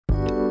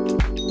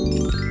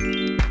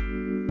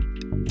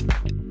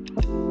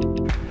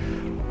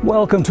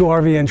Welcome to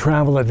RV and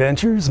Travel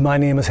Adventures. My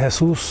name is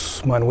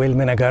Jesus Manuel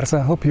Mena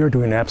Garza. Hope you're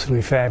doing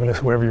absolutely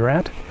fabulous wherever you're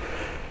at.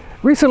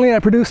 Recently I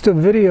produced a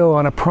video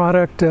on a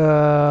product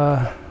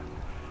that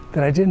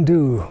I didn't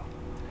do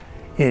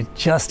it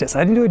justice.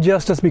 I didn't do it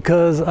justice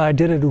because I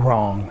did it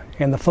wrong.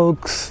 And the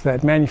folks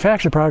that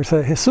manufacture the product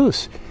said,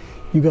 Jesus,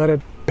 you got it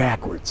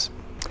backwards.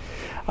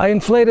 I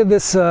inflated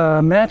this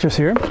mattress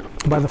here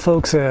by the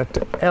folks at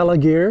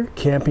EleGEAR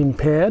Camping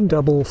Pad,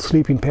 double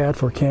sleeping pad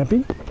for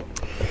camping.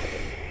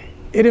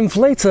 It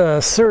inflates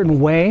a certain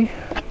way.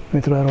 Let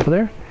me throw that over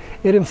there.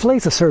 It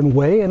inflates a certain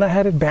way, and I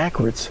had it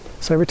backwards.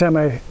 So every time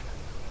I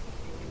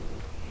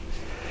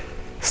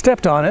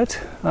stepped on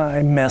it,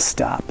 I messed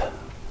up.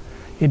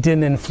 It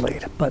didn't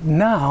inflate. But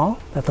now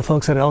that the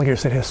folks at EleGEAR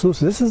said, Jesus,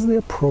 this is the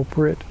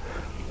appropriate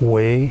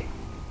way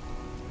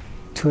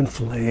to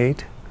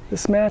inflate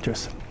this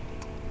mattress.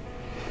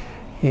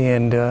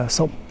 And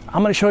so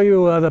I'm going to show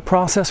you the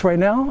process right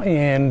now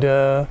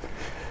and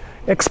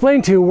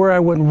explain to you where I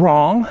went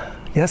wrong.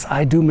 Yes,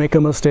 I do make a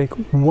mistake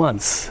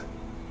once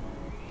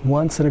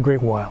in a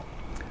great while.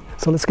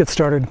 So let's get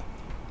started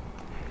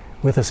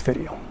with this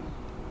video.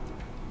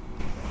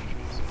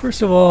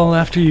 First of all,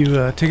 after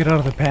you take it out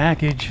of the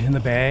package in the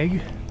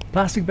bag,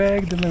 plastic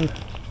bag, then the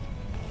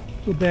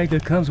little bag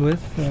that comes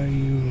with,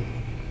 you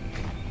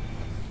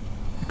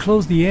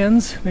close the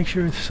ends, make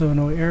sure so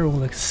no air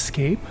will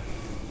escape.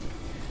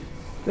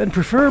 Then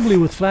preferably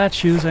with flat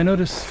shoes. I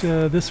noticed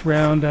this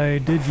round I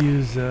did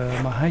use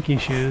my hiking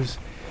shoes.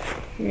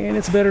 And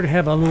it's better to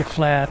have a little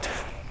flat,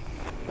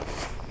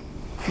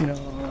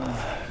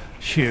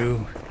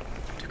 shoe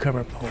to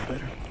cover up the hole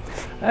better.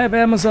 I have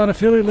Amazon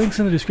affiliate links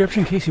in the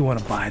description in case you want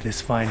to buy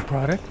this fine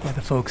product by the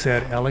folks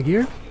at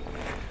EleGEAR.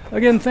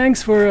 Again,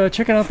 thanks for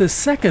checking out this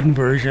second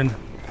version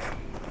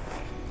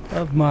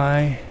of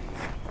my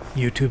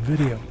YouTube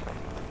video.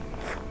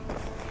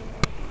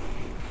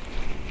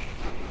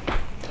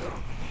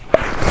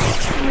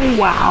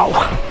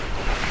 Wow!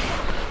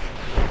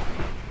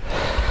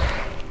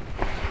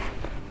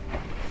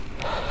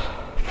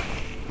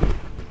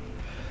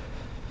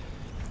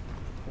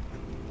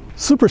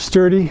 Super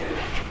sturdy,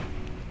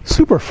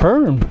 super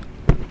firm.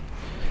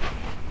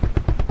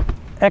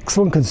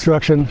 Excellent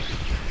construction.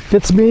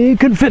 Fits me,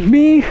 could fit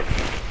me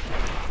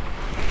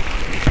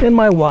and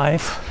my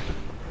wife.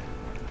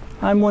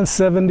 I'm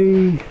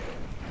 170,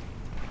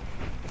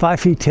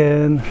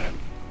 5'10".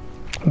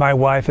 My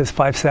wife is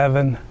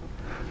 5'7",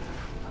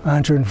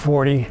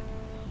 140,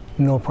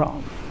 no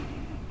problem.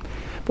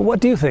 But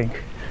what do you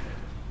think?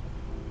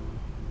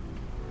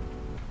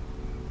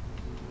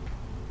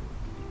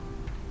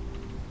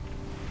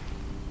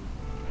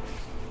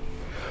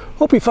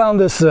 Hope you found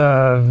this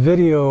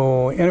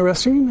video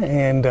interesting,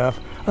 and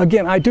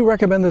again, I do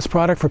recommend this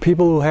product for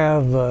people who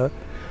have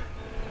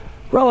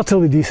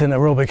relatively decent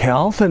aerobic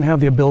health and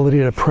have the ability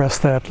to press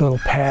that little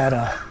pad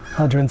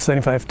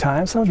 175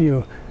 times. Some of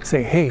you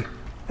say, hey,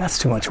 that's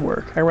too much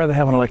work. I'd rather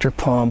have an electric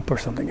pump or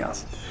something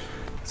else.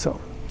 So,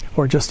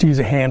 or just use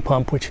a hand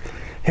pump, which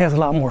has a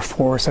lot more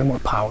force and more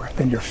power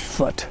than your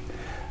foot.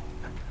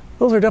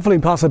 Those are definitely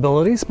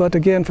possibilities, but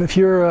again, if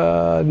you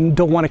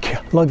don't want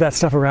to lug that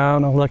stuff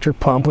around, an electric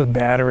pump with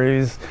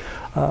batteries,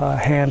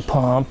 hand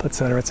pump,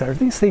 etc., etc.,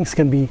 these things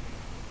can be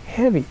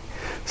heavy.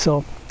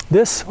 So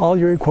this, all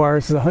you require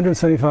is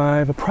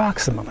 175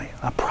 approximately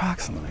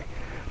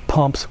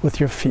pumps with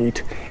your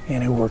feet,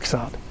 and it works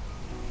out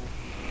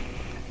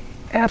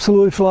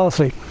absolutely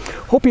flawlessly.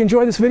 Hope you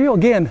enjoyed this video.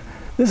 Again,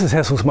 this is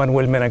Jesus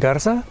Manuel Mena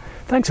Garza.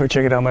 Thanks for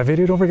checking out my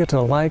video. Don't forget to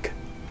like,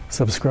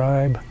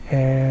 subscribe,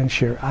 and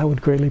share. I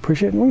would greatly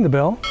appreciate it. And ring the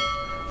bell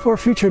for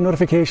future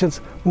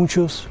notifications.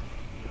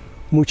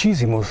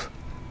 Muchísimos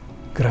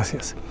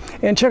gracias.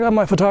 And check out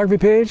my photography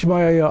page,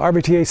 my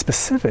RVTA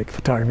specific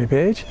photography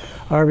page,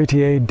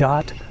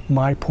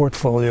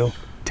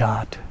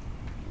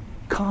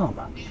 rvta.myportfolio.com.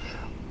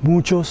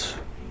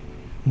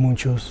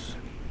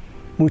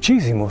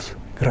 Muchísimos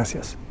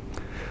gracias.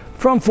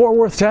 From Fort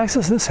Worth,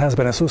 Texas, this has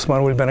been Jesus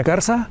Manuel Mena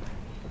Garza.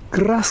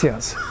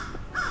 Gracias.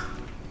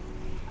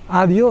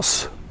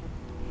 Adiós.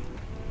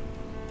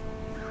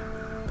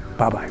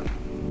 Bye-bye.